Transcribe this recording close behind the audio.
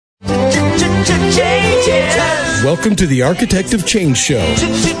Welcome to the Architect of Change Show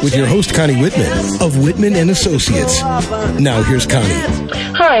with your host, Connie Whitman of Whitman & Associates. Now, here's Connie.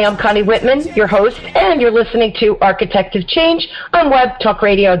 Hi, I'm Connie Whitman, your host, and you're listening to Architect of Change on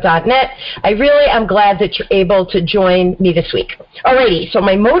webtalkradio.net. I really am glad that you're able to join me this week. Alrighty, so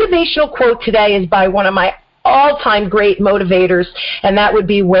my motivational quote today is by one of my all-time great motivators, and that would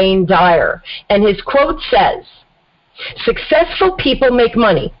be Wayne Dyer. And his quote says, "Successful people make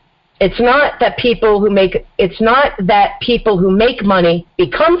money. It's not that people who make money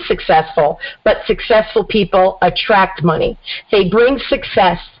become successful, but successful people attract money. They bring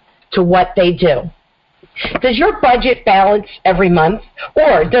success to what they do." Does your budget balance every month,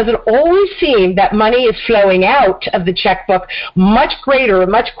 or does it always seem that money is flowing out of the checkbook much greater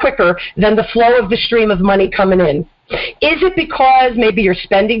and much quicker than the flow of the stream of money coming in? Is it because maybe you're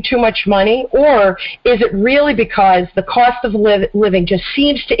spending too much money, or is it really because the cost of living just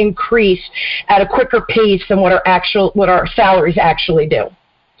seems to increase at a quicker pace than what our salaries actually do?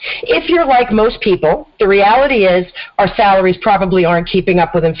 If you're like most people, the reality is our salaries probably aren't keeping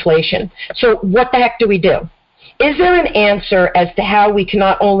up with inflation. So what the heck do we do? Is there an answer as to how we can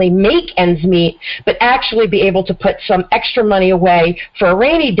not only make ends meet, but actually be able to put some extra money away for a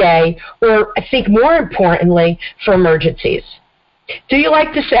rainy day, or I think more importantly, for emergencies? Do you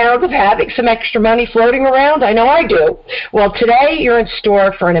like the sound of having some extra money floating around? I know I do. Well, today you're in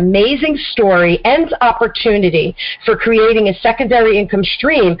store for an amazing story and opportunity for creating a secondary income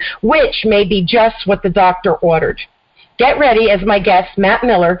stream, which may be just what the doctor ordered. Get ready as my guest, Matt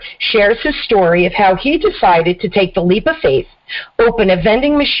Miller, shares his story of how he decided to take the leap of faith, open a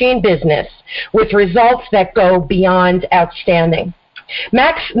vending machine business with results that go beyond outstanding.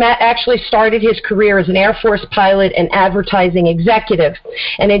 Matt actually started his career as an Air Force pilot and advertising executive,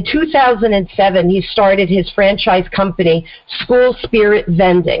 and in 2007 he started his franchise company, School Spirit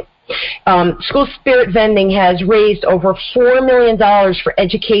Vending. School Spirit Vending has raised over $4 million for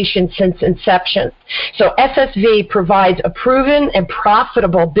education since inception. So SSV provides a proven and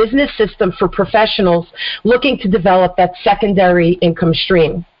profitable business system for professionals looking to develop that secondary income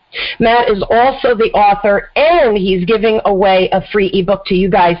stream. Matt is also the author, and he's giving away a free ebook to you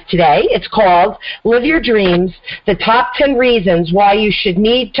guys today. It's called Live Your Dreams, the Top 10 Reasons Why You Should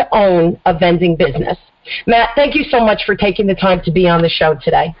Need to Own a Vending Business. Matt, thank you so much for taking the time to be on the show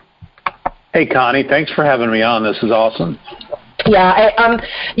today. Hey, Connie, thanks for having me on. This is awesome.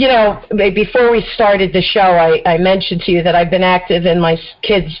 Yeah, before we started the show, I mentioned to you that I've been active in my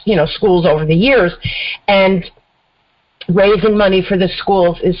kids', schools over the years, and raising money for the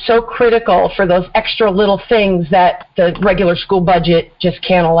schools is so critical for those extra little things that the regular school budget just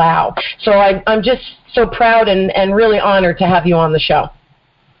can't allow. So I'm just so proud and really honored to have you on the show.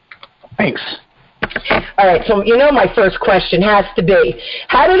 Thanks. All right, so my first question has to be,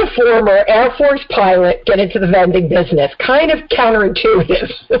 how did a former Air Force pilot get into the vending business? Kind of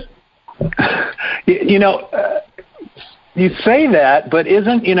counterintuitive. You say that, but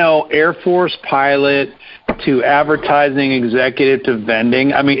isn't, Air Force pilot to advertising executive to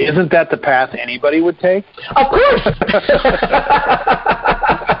vending, isn't that the path anybody would take? Of course.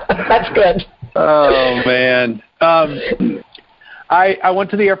 That's good. Oh, man. I went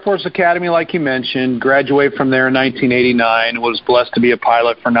to the Air Force Academy, like you mentioned, graduated from there in 1989, was blessed to be a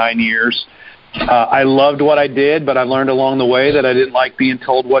pilot for 9 years. I loved what I did, but I learned along the way that I didn't like being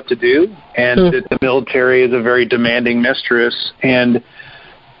told what to do, and that the military is a very demanding mistress. And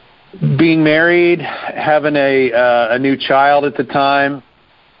being married, having a new child at the time,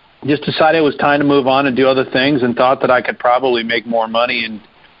 just decided it was time to move on and do other things, and thought that I could probably make more money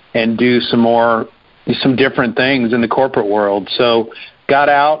and do some different things in the corporate world. So got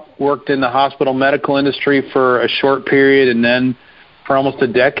out, worked in the hospital medical industry for a short period, and then for almost a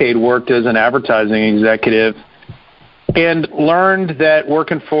decade worked as an advertising executive, and learned that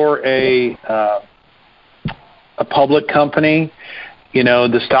working for a public company,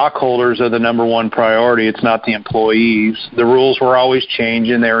 the stockholders are the number one priority. It's not the employees. The rules were always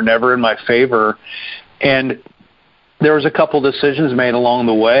changing. They were never in my favor. And there was a couple decisions made along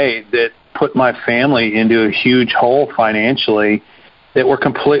the way that put my family into a huge hole financially that were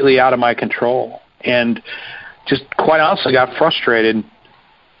completely out of my control. And just quite honestly got frustrated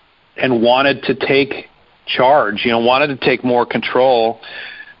and wanted to take charge, wanted to take more control,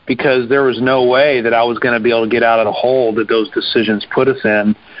 because there was no way that I was going to be able to get out of the hole that those decisions put us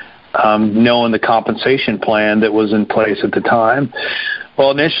in, knowing the compensation plan that was in place at the time.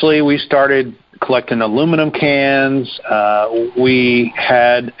 Well, initially we started collecting aluminum cans. We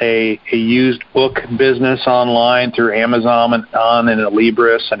had a used book business online through Amazon and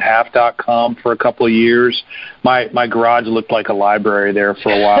Alibris and Half.com for a couple of years. My garage looked like a library there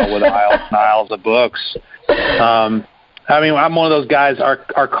for a while with aisles and aisles of books. I'm one of those guys.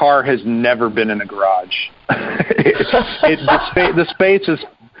 Our car has never been in a garage. The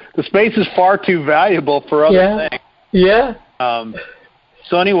space is far too valuable for other things. Yeah.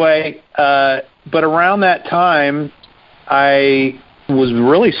 So anyway, but around that time, I was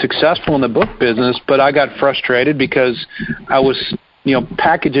really successful in the book business, but I got frustrated because I was,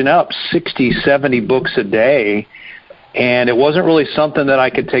 packaging up 60, 70 books a day, and it wasn't really something that I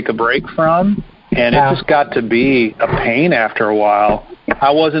could take a break from, and it just got to be a pain after a while. I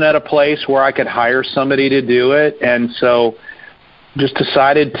wasn't at a place where I could hire somebody to do it, and so just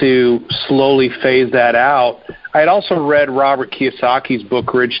decided to slowly phase that out. I had also read Robert Kiyosaki's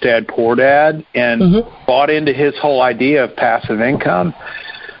book, Rich Dad, Poor Dad, and bought into his whole idea of passive income.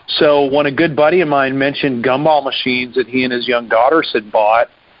 So when a good buddy of mine mentioned gumball machines that he and his young daughters had bought,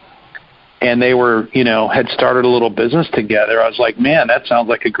 and they were, had started a little business together, I was like, man, that sounds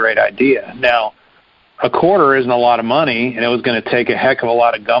like a great idea. Now, a quarter isn't a lot of money, and it was going to take a heck of a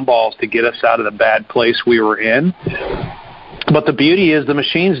lot of gumballs to get us out of the bad place we were in. But the beauty is the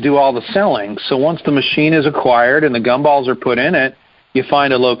machines do all the selling. So once the machine is acquired and the gumballs are put in it, you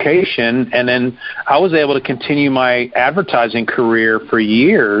find a location. And then I was able to continue my advertising career for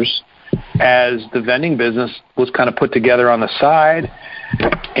years as the vending business was kind of put together on the side,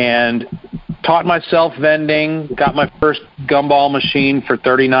 and taught myself vending, got my first gumball machine for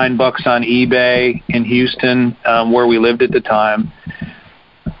 $39 on eBay in Houston, where we lived at the time.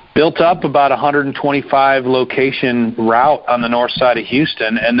 Built up about 125 location route on the north side of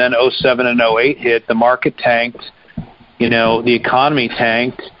Houston, and then 07 and 08 hit. The market tanked. The economy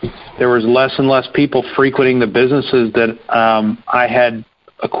tanked. There was less and less people frequenting the businesses that I had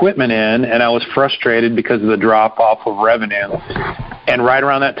equipment in, and I was frustrated because of the drop-off of revenue. And right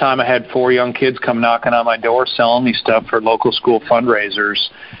around that time, I had 4 young kids come knocking on my door selling me stuff for local school fundraisers,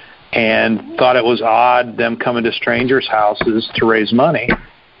 and thought it was odd them coming to strangers' houses to raise money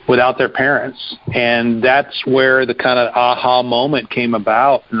without their parents. And that's where the kind of aha moment came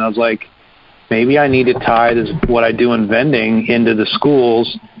about. And I was like, maybe I need to tie this, what I do in vending, into the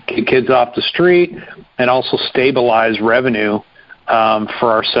schools, get kids off the street, and also stabilize revenue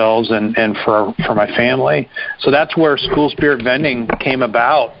for ourselves and for my family. So that's where School Spirit Vending came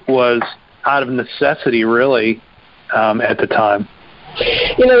about, was out of necessity, really, at the time.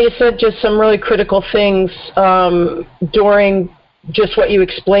 You said just some really critical things during just what you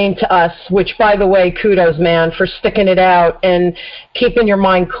explained to us, which, by the way, kudos, man, for sticking it out and keeping your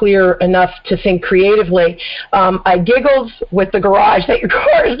mind clear enough to think creatively. I giggled with the garage, that your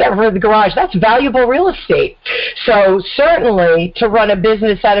car is never in the garage. That's valuable real estate. So certainly to run a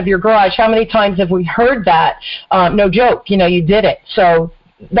business out of your garage, how many times have we heard that? No joke, you did it. So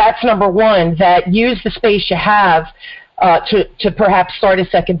that's number one, that use the space you have to perhaps start a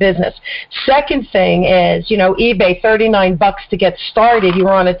second business. Second thing is, eBay, $39 to get started. You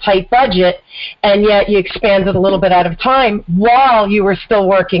were on a tight budget, and yet you expanded a little bit out of time while you were still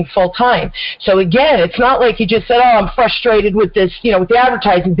working full time. So again, it's not like you just said, I'm frustrated with this, with the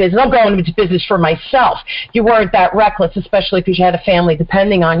advertising business. I'm going into business for myself. You weren't that reckless, especially because you had a family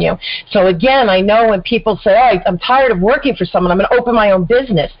depending on you. So again, I know when people say, I'm tired of working for someone, I'm going to open my own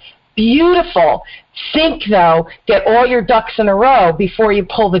business. Beautiful. Think, though, get all your ducks in a row before you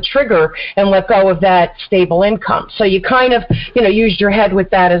pull the trigger and let go of that stable income. So you kind of, used your head with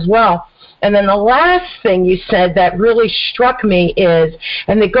that as well. And then the last thing you said that really struck me is,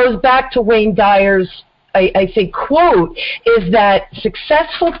 and it goes back to Wayne Dyer's, I think, quote, is that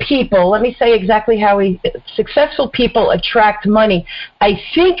successful people, let me say exactly how successful people attract money, I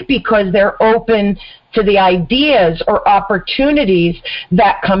think because they're open to the ideas or opportunities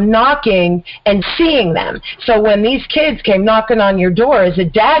that come knocking and seeing them. So when these kids came knocking on your door, as a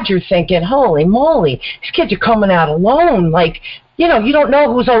dad, you're thinking, holy moly, these kids are coming out alone. You don't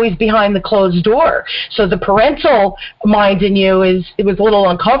know who's always behind the closed door. So the parental mind in you it was a little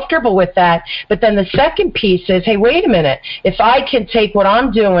uncomfortable with that. But then the second piece is, hey, wait a minute. If I can take what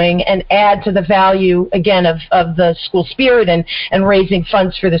I'm doing and add to the value, again, of the school spirit and raising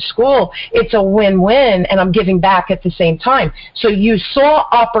funds for the school, it's a win-win, and I'm giving back at the same time. So you saw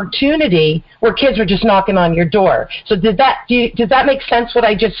opportunity where kids were just knocking on your door. So does that make sense, what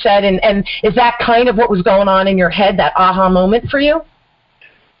I just said? And is that kind of what was going on in your head, that aha moment for you?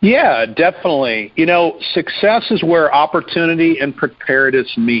 Yeah, definitely. Success is where opportunity and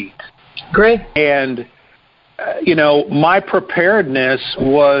preparedness meet. Great. And my preparedness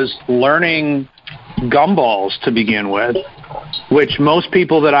was learning gumballs to begin with, which most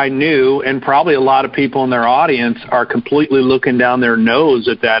people that I knew, and probably a lot of people in their audience, are completely looking down their nose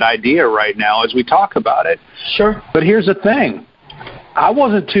at that idea right now as we talk about it. Sure. But here's the thing. I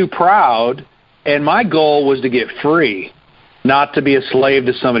wasn't too proud, and my goal was to get free, not to be a slave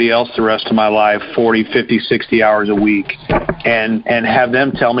to somebody else the rest of my life, 40, 50, 60 hours a week, and have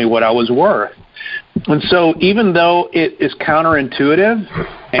them tell me what I was worth. And so even though it is counterintuitive,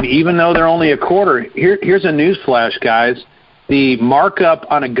 and even though they're only a quarter, here's a news flash, guys. The markup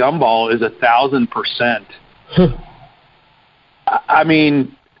on a gumball is 1,000%. I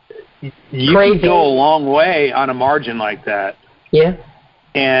mean, you can go a long way on a margin like that. Yeah.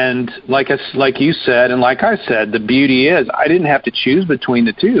 And like you said, and like I said, the beauty is I didn't have to choose between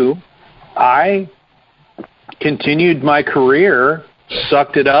the two. I continued my career,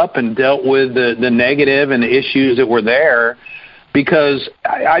 sucked it up, and dealt with the negative and the issues that were there, because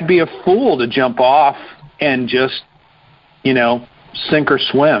I'd be a fool to jump off and just, sink or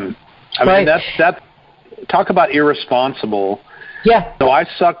swim. I mean, that's talk about irresponsible. Yeah. So I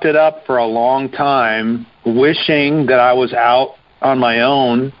sucked it up for a long time, wishing that I was out on my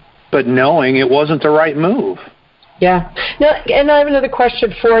own, but knowing it wasn't the right move. Yeah. Now, and I have another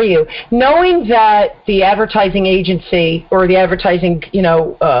question for you. Knowing that the advertising agency or the advertising,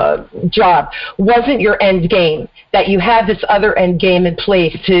 job wasn't your end game, that you had this other end game in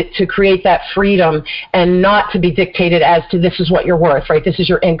place to create that freedom and not to be dictated as to this is what you're worth, right? This is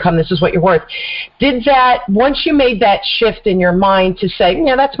your income. This is what you're worth. Did that, once you made that shift in your mind to say,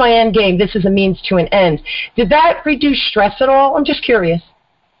 that's my end game, this is a means to an end, did that reduce stress at all? I'm just curious.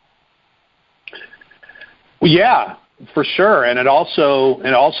 Yeah, for sure. And it also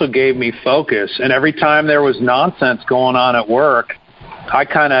gave me focus. And every time there was nonsense going on at work, I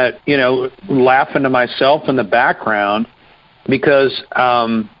kind of, laughing to myself in the background because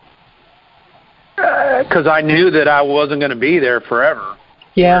I knew that I wasn't going to be there forever.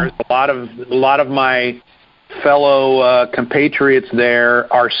 Yeah. Whereas a lot of my fellow compatriots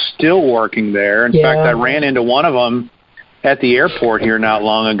there are still working there. In fact, I ran into one of them at the airport here not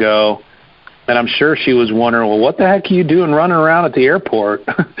long ago. And I'm sure she was wondering, well, what the heck are you doing running around at the airport?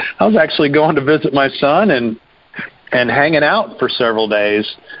 I was actually going to visit my son and hanging out for several days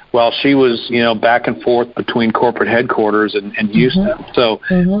while she was, back and forth between corporate headquarters and Houston. Mm-hmm. So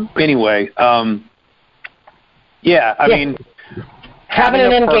anyway, I mean, having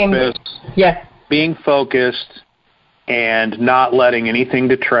an end game, being focused and not letting anything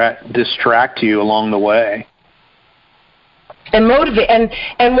distract you along the way. And motivate,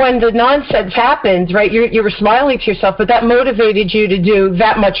 and when the nonsense happens, right? You were smiling to yourself, but that motivated you to do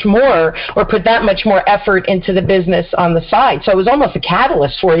that much more, or put that much more effort into the business on the side. So it was almost a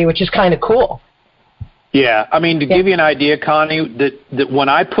catalyst for you, which is kind of cool. Yeah, I mean, to give you an idea, Connie, that when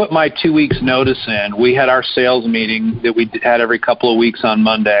I put my 2 weeks notice in, we had our sales meeting that we had every couple of weeks on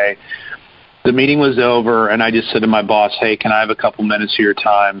Monday. The meeting was over, and I just said to my boss, "Hey, can I have a couple minutes of your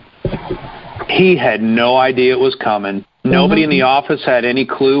time?" He had no idea it was coming. Nobody in the office had any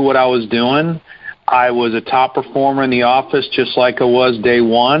clue what I was doing. I was a top performer in the office just like I was day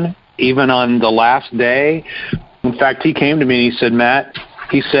one, even on the last day. In fact, he came to me and he said, "Matt,"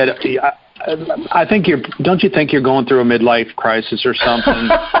 he said, don't you think you're going through a midlife crisis or something?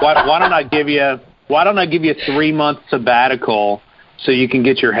 Why don't I give you 3-month sabbatical so you can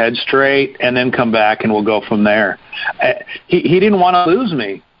get your head straight and then come back and we'll go from there. He didn't want to lose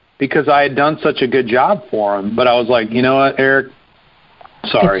me, because I had done such a good job for him. But I was like, you know what, Eric?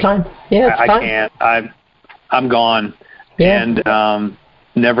 Sorry. It's fine. Yeah, it's fine. Can't. I'm gone. Yeah. And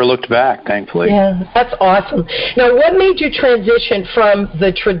never looked back, thankfully. Yeah, that's awesome. Now, what made you transition from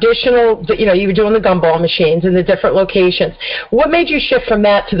the traditional, you were doing the gumball machines in the different locations. What made you shift from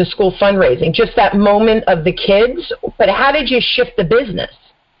that to the school fundraising? Just that moment of the kids? But how did you shift the business?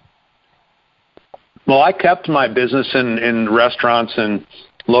 Well, I kept my business in restaurants and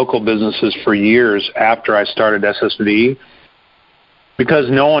local businesses for years after I started SSV, because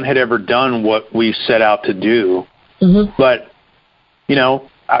no one had ever done what we set out to do. Mm-hmm. But,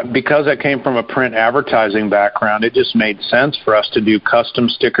 because I came from a print advertising background, it just made sense for us to do custom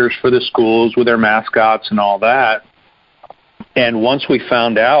stickers for the schools with their mascots and all that. And once we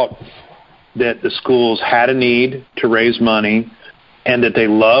found out that the schools had a need to raise money and that they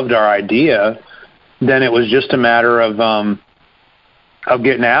loved our idea, then it was just a matter of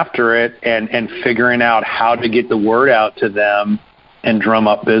getting after it and figuring out how to get the word out to them and drum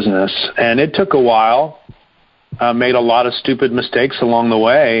up business. And it took a while. Made a lot of stupid mistakes along the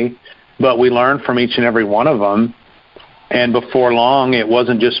way, but we learned from each and every one of them. And before long, it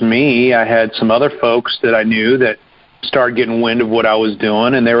wasn't just me. I had some other folks that I knew that started getting wind of what I was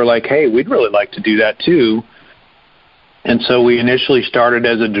doing, and they were like, hey, we'd really like to do that too. And so we initially started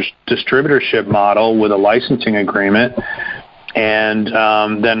as a distributorship model with a licensing agreement, and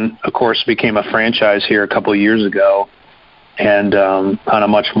then, of course, became a franchise here a couple of years ago, and on a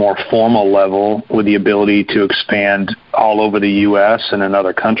much more formal level with the ability to expand all over the U.S. and in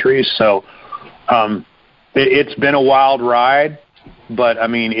other countries. So it's been a wild ride, but, I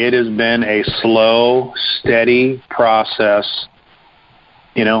mean, it has been a slow, steady process.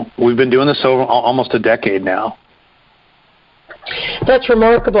 You know, we've been doing this over almost a decade now. That's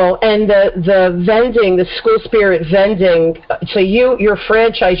remarkable. And the vending, the School Spirit vending, so your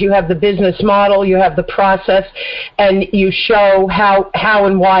franchise, you have the business model, you have the process, and you show how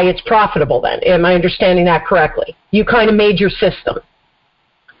and why it's profitable then. Am I understanding that correctly? You kind of made your system.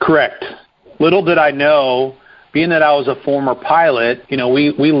 Correct. Little did I know, being that I was a former pilot, you know,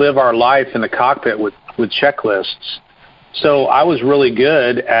 we live our life in the cockpit with checklists. So I was really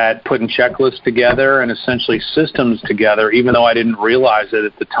good at putting checklists together and essentially systems together, even though I didn't realize it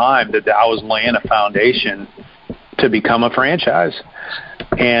at the time that I was laying a foundation to become a franchise.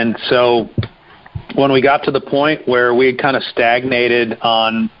 And so when we got to the point where we had kind of stagnated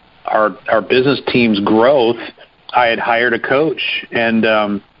on our business team's growth, I had hired a coach, and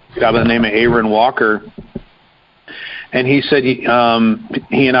a guy by the name of Aaron Walker. And he said he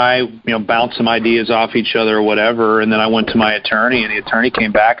and I, you know, bounced some ideas off each other or whatever, and then I went to my attorney, and the attorney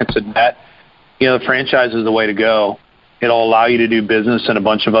came back and said, Matt, you know, the franchise is the way to go. It'll allow you to do business in a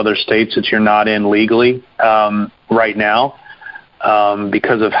bunch of other states that you're not in legally right now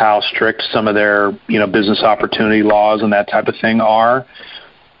because of how strict some of their, you know, business opportunity laws and that type of thing are.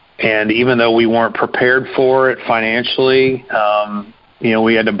 And even though we weren't prepared for it financially, you know,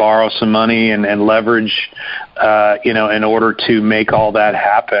 we had to borrow some money and leverage, you know, in order to make all that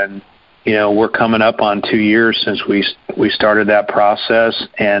happen. You know, we're coming up on 2 years since we started that process,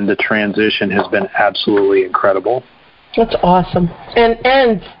 and the transition has been absolutely incredible. That's awesome.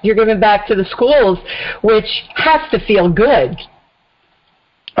 And you're giving back to the schools, which has to feel good.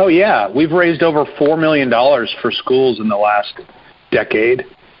 Oh, yeah. We've raised over $4 million for schools in the last decade.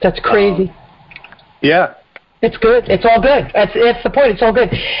 That's crazy. Yeah. It's good. It's all good. That's the point. It's all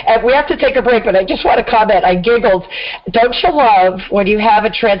good. We have to take a break, but I just want to comment. I giggled. Don't you love when you have a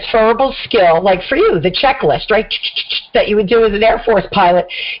transferable skill, like for you, the checklist, right, that you would do as an Air Force pilot?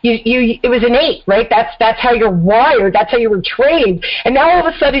 It was innate, right? That's how you're wired. That's how you were trained. And now all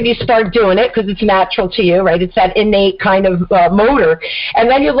of a sudden you start doing it because it's natural to you, right? It's that innate kind of motor. And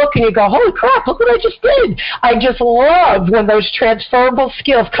then you look and you go, holy crap, look what I just did. I just love when those transferable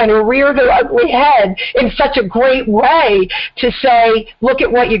skills kind of rear their ugly head in such a great way to say, look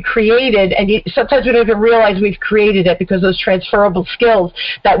at what you created. And sometimes we don't even realize we've created it because those transferable skills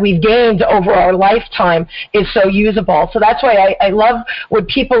that we've gained over our lifetime is so usable. So that's why I love when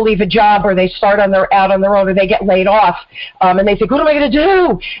people leave a job or they start out on their own or they get laid off and they think, what am I going to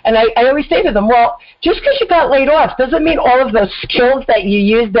do? And I always say to them, well, just because you got laid off doesn't mean all of those skills that you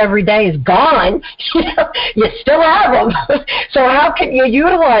used every day is gone. You still have them. So how can you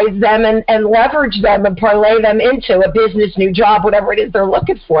utilize them and leverage them and parlay them into a business, new job, whatever it is they're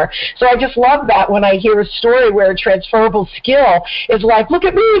looking for? So I just love that when I hear a story where a transferable skill is like, look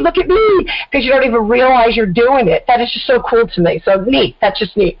at me, because you don't even realize you're doing it. That is just so cool to me. So neat. That's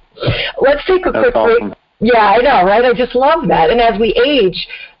just neat. Let's take a quick break. Yeah, I know, right? I just love that. And as we age,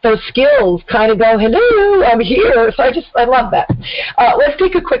 those skills kind of go, hello, I'm here. So I love that. Let's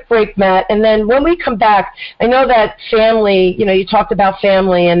take a quick break, Matt. And then when we come back, I know that family, you know, you talked about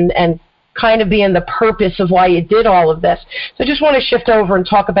family and kind of being the purpose of why you did all of this. So I just want to shift over and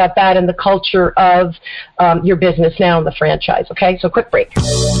talk about that and the culture of your business now and the franchise, okay? So quick break.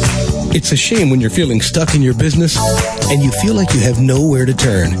 It's a shame when you're feeling stuck in your business and you feel like you have nowhere to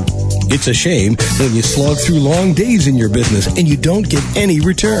turn. It's a shame when you slog through long days in your business and you don't get any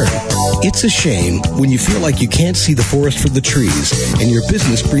return. It's a shame when you feel like you can't see the forest for the trees and your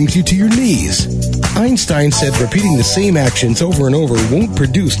business brings you to your knees. Einstein said repeating the same actions over and over won't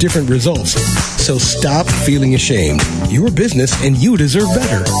produce different results. So stop feeling ashamed. Your business and you deserve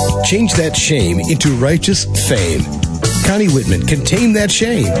better. Change that shame into righteous fame. Connie Whitman can tame that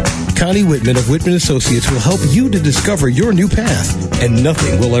shame. Connie Whitman of Whitman Associates will help you to discover your new path, and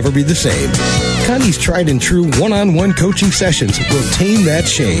nothing will ever be the same. Connie's tried and true one-on-one coaching sessions will tame that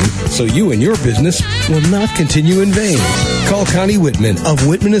shame so you and your business will not continue in vain. Call Connie Whitman of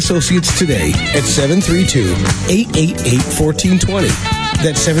Whitman Associates today at 732-888-1420.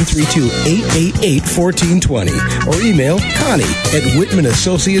 That's 732-888-1420. Or email Connie at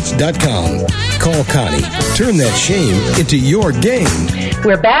WhitmanAssociates.com. Call Connie. Turn that shame into your game.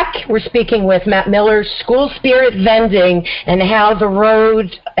 We're back. We're speaking with Matt Miller, School Spirit Vending, and how the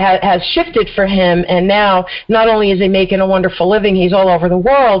road has shifted for him. And now, not only is he making a wonderful living, he's all over the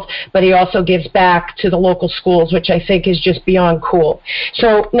world, but he also gives back to the local schools, which I think is just beyond cool.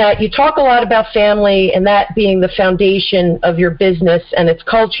 So now you talk a lot about family and that being the foundation of your business and its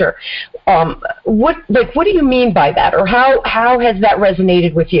culture. What do you mean by that, or how has that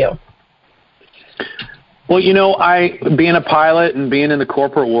resonated with you? Well, being a pilot and being in the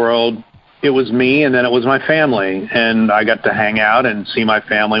corporate world, it was me and then it was my family. And I got to hang out and see my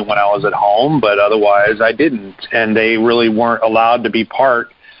family when I was at home, but otherwise I didn't. And they really weren't allowed to be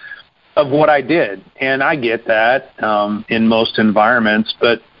part of what I did. And I get that in most environments.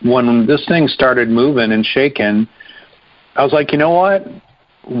 But when this thing started moving and shaking, I was like, you know what?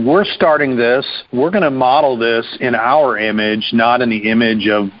 We're starting this. We're going to model this in our image, not in the image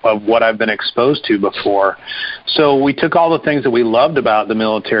of what I've been exposed to before. So we took all the things that we loved about the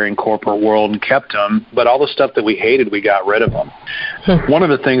military and corporate world and kept them, but all the stuff that we hated, we got rid of them. One of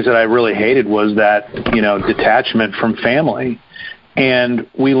the things that I really hated was that, detachment from family. And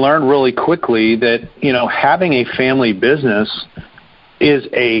we learned really quickly that, having a family business is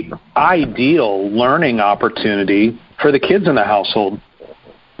a ideal learning opportunity for the kids in the household,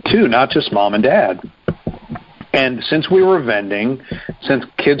 too, not just mom and dad. And since we were vending, since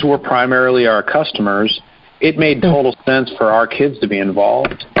kids were primarily our customers, it made total sense for our kids to be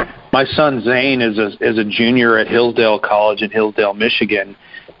involved. My son Zane is a junior at Hillsdale College in Hillsdale, Michigan.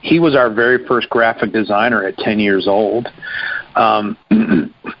 He was our very first graphic designer at 10 years old.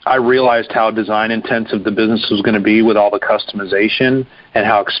 I realized how design intensive the business was going to be with all the customization and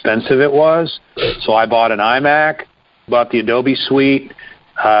how expensive it was. So I bought an iMac, bought the Adobe Suite,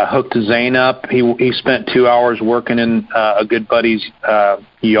 hooked Zane up. He spent 2 hours working in a good buddy's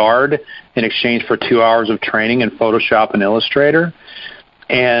yard in exchange for 2 hours of training in Photoshop and Illustrator.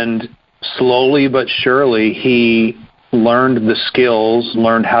 And slowly but surely, he learned the skills,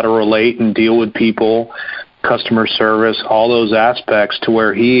 learned how to relate and deal with people, customer service, all those aspects, to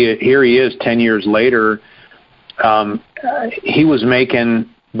where here he is 10 years later. He was making,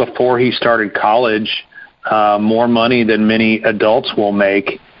 before he started college, more money than many adults will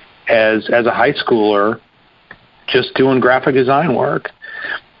make as a high schooler, just doing graphic design work.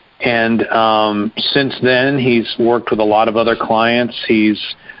 And since then, he's worked with a lot of other clients. He's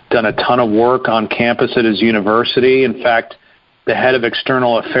done a ton of work on campus at his university. In fact, the head of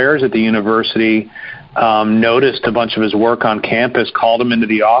external affairs at the university noticed a bunch of his work on campus, called him into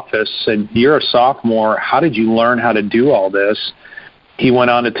the office, said, "You're a sophomore. How did you learn how to do all this?" He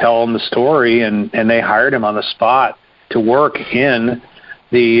went on to tell them the story, and they hired him on the spot to work in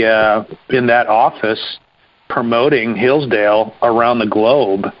that office, promoting Hillsdale around the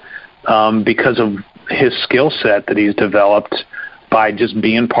globe because of his skill set that he's developed by just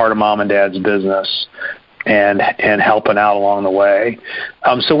being part of mom and dad's business and helping out along the way.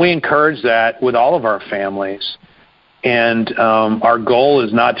 So we encourage that with all of our families. And our goal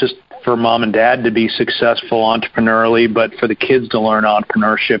is not just for mom and dad to be successful entrepreneurially, but for the kids to learn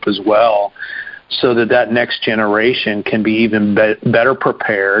entrepreneurship as well, so that next generation can be even better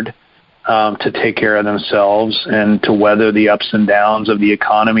prepared to take care of themselves and to weather the ups and downs of the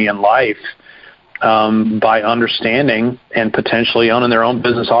economy and life by understanding and potentially owning their own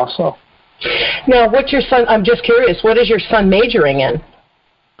business also. Now, what's your son? I'm just curious. What is your son majoring in?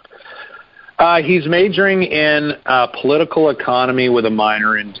 He's majoring in political economy with a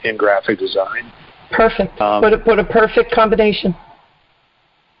minor in graphic design. Perfect. What a perfect combination.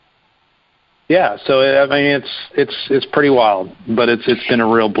 Yeah, so I mean it's pretty wild, but it's been a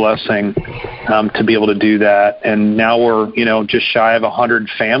real blessing to be able to do that. And now we're just shy of 100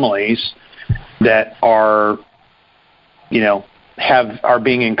 families that are are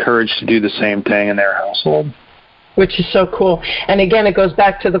being encouraged to do the same thing in their household. Which is so cool. And again, it goes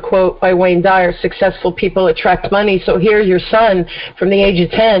back to the quote by Wayne Dyer, successful people attract money. So here's your son from the age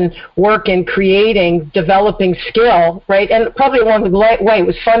of 10 working, creating, developing skill, right? And probably along the way, it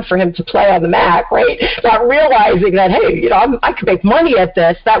was fun for him to play on the Mac, right? Not realizing that, hey, I could make money at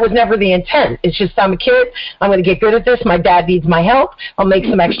this. That was never the intent. It's just, I'm a kid. I'm going to get good at this. My dad needs my help. I'll make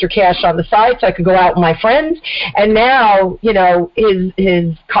some extra cash on the side so I could go out with my friends. And now,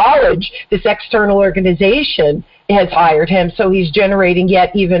 his college, this external organization, has hired him, so he's generating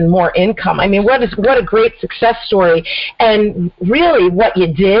yet even more income. I mean, what a great success story. And really what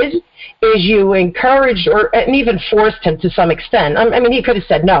you did is you encouraged and even forced him to some extent. I mean, he could have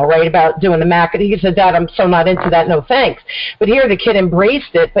said no, right, about doing the Mac. He said, Dad, I'm so not into that, no thanks. But here the kid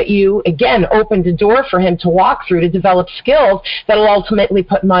embraced it, but you, again, opened the door for him to walk through to develop skills that will ultimately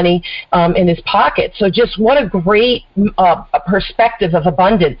put money in his pocket. So just what a great perspective of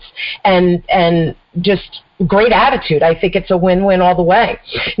abundance and just great attitude. I think it's a win-win all the way.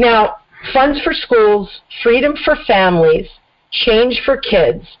 Now, funds for schools, freedom for families, change for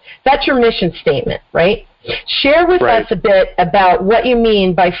kids. That's your mission statement, right? Share with us a bit about what you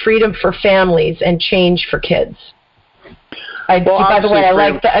mean by freedom for families and change for kids. By the way,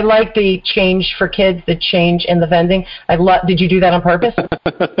 I like the change for kids, the change in the vending. Did you do that on purpose?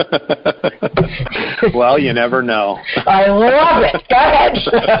 Well, you never know. I love it. Go ahead.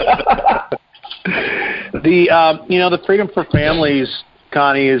 The freedom for families,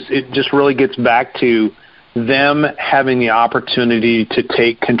 Connie, it just really gets back to them having the opportunity to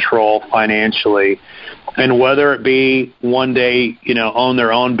take control financially. And whether it be one day, own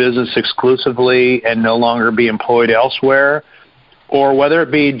their own business exclusively and no longer be employed elsewhere, or whether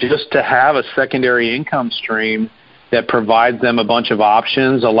it be just to have a secondary income stream that provides them a bunch of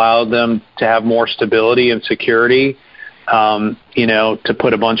options, allow them to have more stability and security, to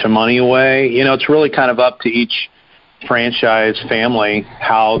put a bunch of money away. It's really kind of up to each franchise family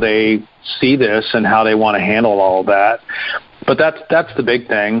how they see this and how they want to handle all of that. But that's the big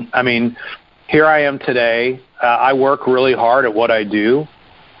thing. I mean, here I am today. I work really hard at what I do,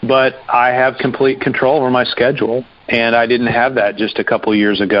 but I have complete control over my schedule, and I didn't have that just a couple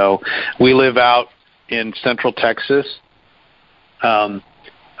years ago. We live out in Central Texas,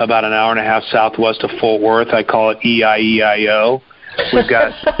 about an hour and a half southwest of Fort Worth. I call it EIEIO. We've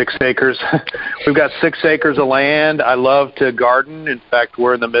got 6 acres. We've got 6 acres of land. I love to garden. In fact,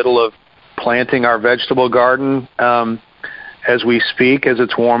 we're in the middle of planting our vegetable garden as we speak, as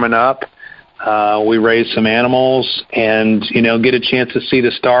it's warming up. We raise some animals and, get a chance to see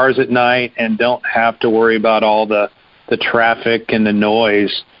the stars at night and don't have to worry about all the traffic and the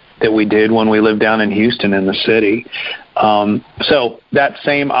noise that we did when we lived down in Houston in the city. So that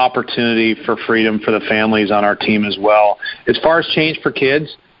same opportunity for freedom for the families on our team as well. As far as change for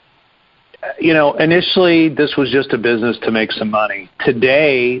kids, initially this was just a business to make some money.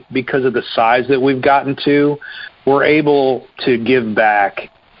 Today, because of the size that we've gotten to, we're able to give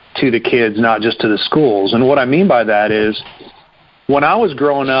back to the kids, not just to the schools. And what I mean by that is, when I was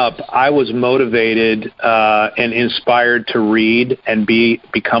growing up, I was motivated and inspired to read and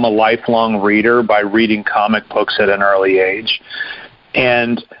become a lifelong reader by reading comic books at an early age.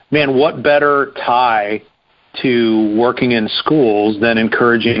 And, man, what better tie to working in schools than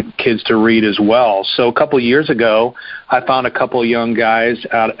encouraging kids to read as well? So a couple of years ago, I found a couple of young guys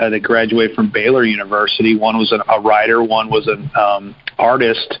that graduated from Baylor University. One was a writer, one was an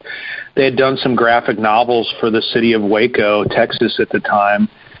artist. They had done some graphic novels for the city of Waco, Texas at the time.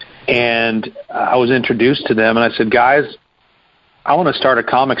 And I was introduced to them, and I said, guys, I want to start a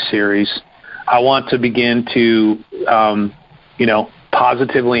comic series. I want to begin to,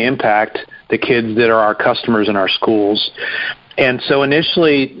 positively impact the kids that are our customers in our schools. And so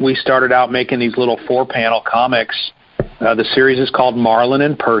initially we started out making these little 4-panel comics. The series is called Marlin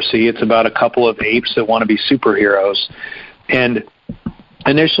and Percy. It's about a couple of apes that want to be superheroes. And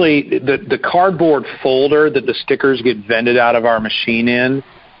initially, the cardboard folder that the stickers get vended out of our machine in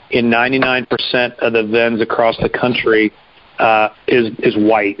 99% of the vends across the country is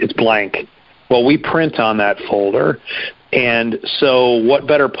white. It's blank. Well, we print on that folder. And so what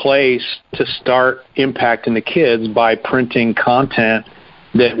better place to start impacting the kids by printing content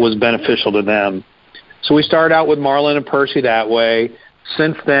that was beneficial to them? So we started out with Marlin and Percy that way.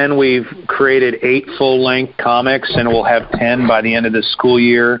 Since then, we've created 8 full-length comics, and we'll have 10 by the end of the school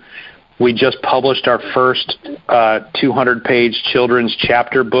year. We just published our first 200-page children's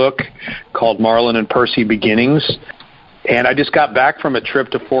chapter book called Marlin and Percy Beginnings. And I just got back from a trip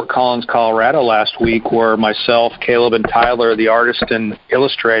to Fort Collins, Colorado last week, where myself, Caleb, and Tyler, the artist and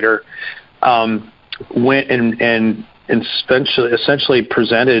illustrator, went and essentially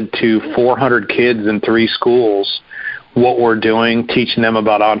presented to 400 kids in 3 schools what we're doing, teaching them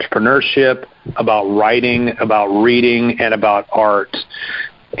about entrepreneurship, about writing, about reading, and about art.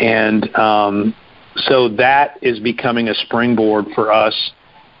 And so that is becoming a springboard for us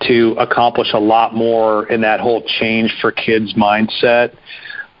to accomplish a lot more in that whole change for kids mindset,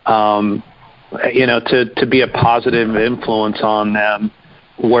 to be a positive influence on them,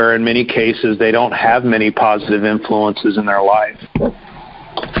 where in many cases they don't have many positive influences in their life.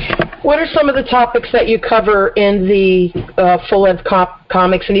 What are some of the topics that you cover in the full-length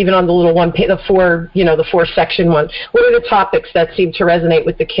comics, and even on the little the 4-section one? What are the topics that seem to resonate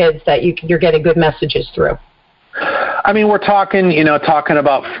with the kids that you're getting good messages through? I mean, we're talking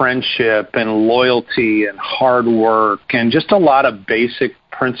about friendship and loyalty and hard work and just a lot of basic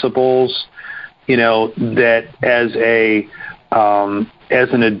principles, that as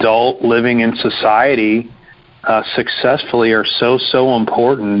an adult living in society successfully are so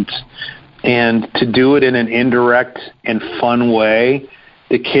important. And to do it in an indirect and fun way,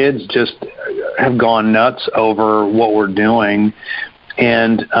 the kids just have gone nuts over what we're doing.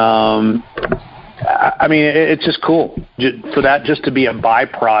 And I mean, it's just cool for that just to be a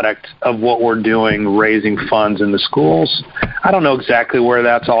byproduct of what we're doing, raising funds in the schools. I don't know exactly where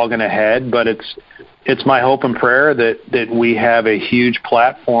that's all going to head, but it's my hope and prayer that we have a huge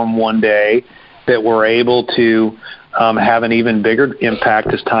platform one day that we're able to have an even bigger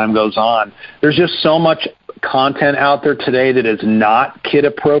impact as time goes on. There's just so much content out there today that is not kid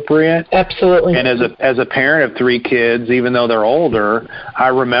appropriate. Absolutely. And as a parent of 3 kids, even though they're older, I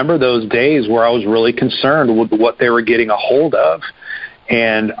remember those days where I was really concerned with what they were getting a hold of.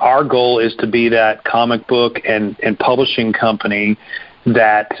 And our goal is to be that comic book and publishing company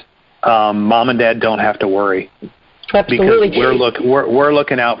that mom and dad don't have to worry. Absolutely. Because we're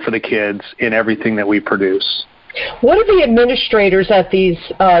looking out for the kids in everything that we produce. What are the administrators at these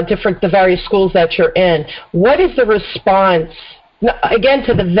the various schools that you're in? What is the response, again,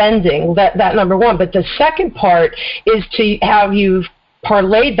 to the vending, that number one, but the second part is to have you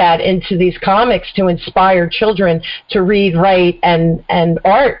parlayed that into these comics to inspire children to read, write, and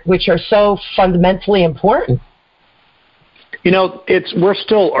art, which are so fundamentally important? We're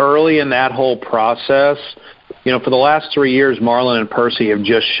still early in that whole process. For the last 3 years, Marlon and Percy have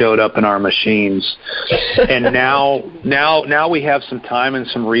just showed up in our machines. And now we have some time and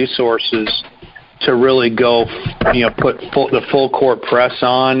some resources to really go, put the full court press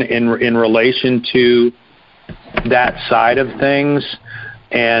on in relation to that side of things.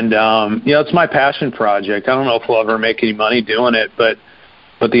 And, it's my passion project. I don't know if we'll ever make any money doing it, but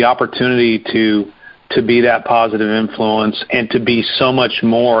the opportunity to be that positive influence and to be so much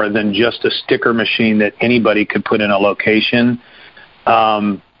more than just a sticker machine that anybody could put in a location,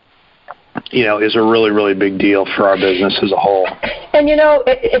 is a really, really big deal for our business as a whole. And,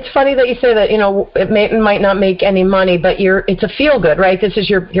 it's funny that you say that, it might not make any money, but it's a feel-good, right? This is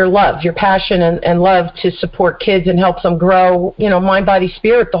your love, your passion and love to support kids and help them grow, mind, body,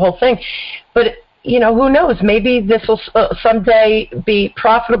 spirit, the whole thing. But who knows? Maybe this will someday be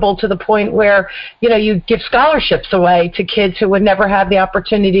profitable to the point where, you give scholarships away to kids who would never have the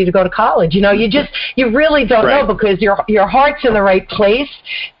opportunity to go to college. You really don't know, because your heart's in the right place,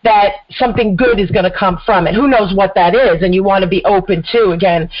 that something good is going to come from it. Who knows what that is? And you want to be open to,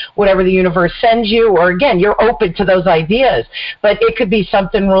 again, whatever the universe sends you, or again, you're open to those ideas. But it could be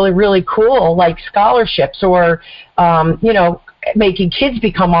something really, really cool, like scholarships or, making kids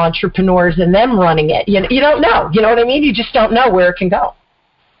become entrepreneurs and them running it. You don't know. You know what I mean? You just don't know where it can go.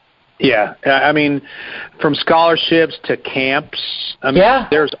 Yeah. I mean, from scholarships to camps,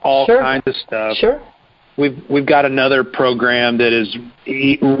 there's all kinds of stuff. Sure. We've got another program that is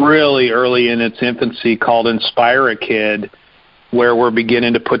really early in its infancy called Inspire a Kid, where we're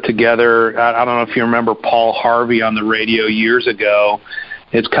beginning to put together, I don't know if you remember Paul Harvey on the radio years ago.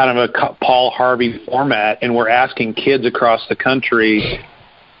 It's kind of a Paul Harvey format, and we're asking kids across the country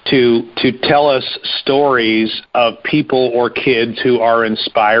to tell us stories of people or kids who are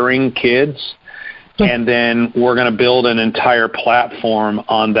inspiring kids, and then we're going to build an entire platform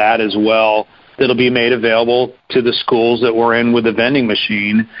on that as well that'll be made available to the schools that we're in with the vending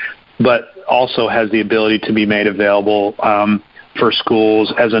machine, but also has the ability to be made available for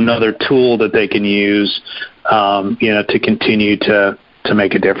schools as another tool that they can use, to continue to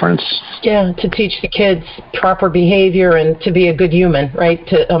make a difference. Yeah, to teach the kids proper behavior and to be a good human, right,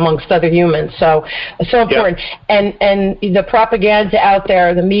 amongst other humans. So important. Yeah. And the propaganda out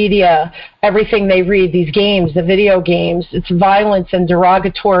there, the media, everything they read, these games, the video games, it's violence and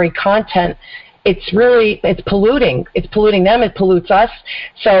derogatory content. It's polluting. It's polluting them. It pollutes us.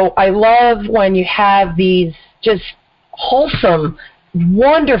 So I love when you have these just wholesome,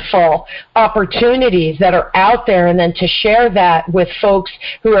 wonderful opportunities that are out there, and then to share that with folks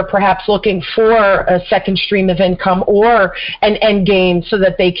who are perhaps looking for a second stream of income or an end game so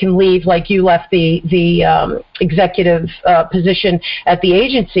that they can leave, like you left the executive position at the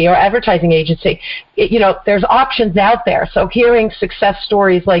agency or advertising agency. There's options out there. So hearing success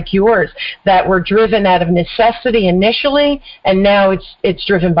stories like yours that were driven out of necessity initially, and now it's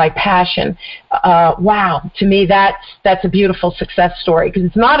driven by passion. Wow, to me that's a beautiful success story, because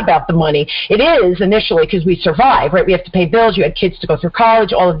it's not about the money. It is initially because we survive, right? We have to pay bills. You had kids to go through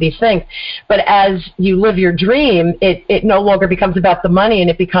college, all of these things. But as you live your dream, it no longer becomes about the money, and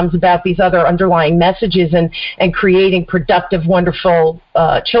it becomes about these other underlying messages and creating productive, wonderful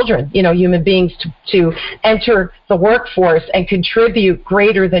children, human beings to enter the workforce and contribute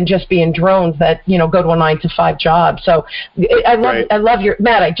greater than just being drones that, go to a 9-to-5 job. So I love your,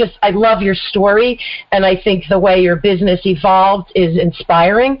 Matt, I love your story, and I think the way your business evolved is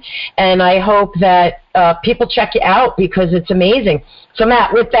inspiring, and I hope that people check you out because it's amazing. So,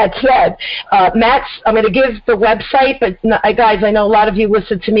 Matt, with that said, I'm going to give the website, but guys, I know a lot of you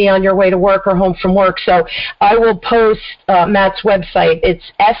listen to me on your way to work or home from work, so I will post Matt's website. It's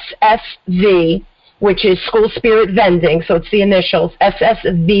SSV, which is School Spirit Vending, so it's the initials,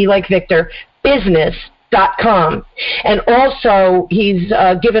 SSV like Victor, business.com. And also, he's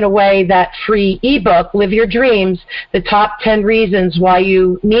given away that free ebook, Live Your Dreams, the top 10 reasons why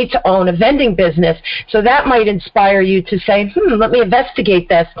you need to own a vending business. So that might inspire you to say, let me investigate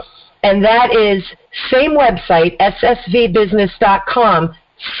this. And that is same website, ssvbusiness.com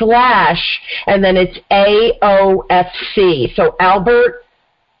 / and then it's AOFC. So Albert,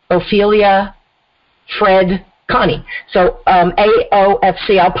 Ophelia, Fred, Connie. So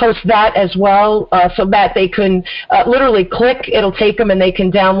AOFC. I'll post that as well so that they can literally click. It'll take them and they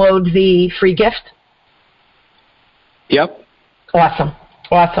can download the free gift. Yep. Awesome.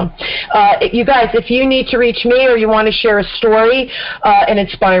 You guys, if you need to reach me or you want to share a story, an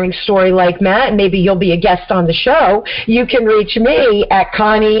inspiring story like Matt, and maybe you'll be a guest on the show, you can reach me at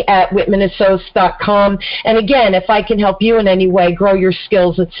Connie@WhitmanAssociates.com. And again, if I can help you in any way, grow your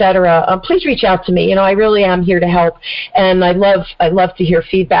skills, etc., please reach out to me. I really am here to help, and I love to hear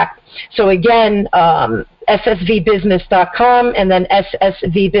feedback. So again, ssvbusiness.com and then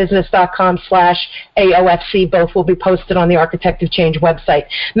ssvbusiness.com / AOFC. Both will be posted on the Architect of Change website.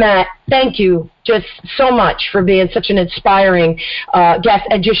 Matt, thank you just so much for being such an inspiring guest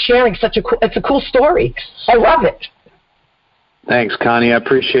and just sharing it's a cool story. I love it. Thanks, Connie. I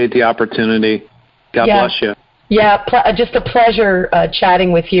appreciate the opportunity. God bless you. Yeah, just a pleasure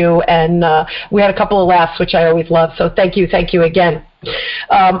chatting with you, and we had a couple of laughs, which I always love. So thank you again.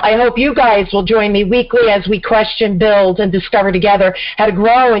 I hope you guys will join me weekly as we question, build, and discover together how to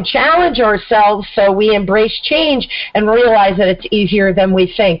grow and challenge ourselves so we embrace change and realize that it's easier than we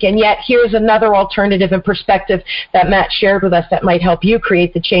think. And yet, here's another alternative and perspective that Matt shared with us that might help you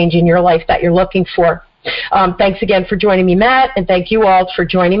create the change in your life that you're looking for. Thanks again for joining me, Matt, and thank you all for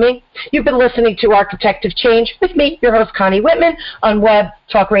joining me. You've been listening to Architect of Change with me, your host, Connie Whitman, on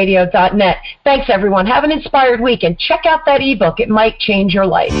webtalkradio.net. Thanks, everyone. Have an inspired week, and check out that ebook. It might change your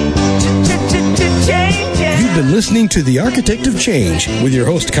life. You've been listening to The Architect of Change with your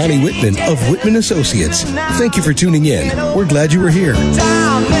host, Connie Whitman of Whitman Associates. Thank you for tuning in. We're glad you were here.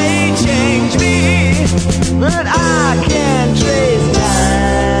 Time may change me, but I can't.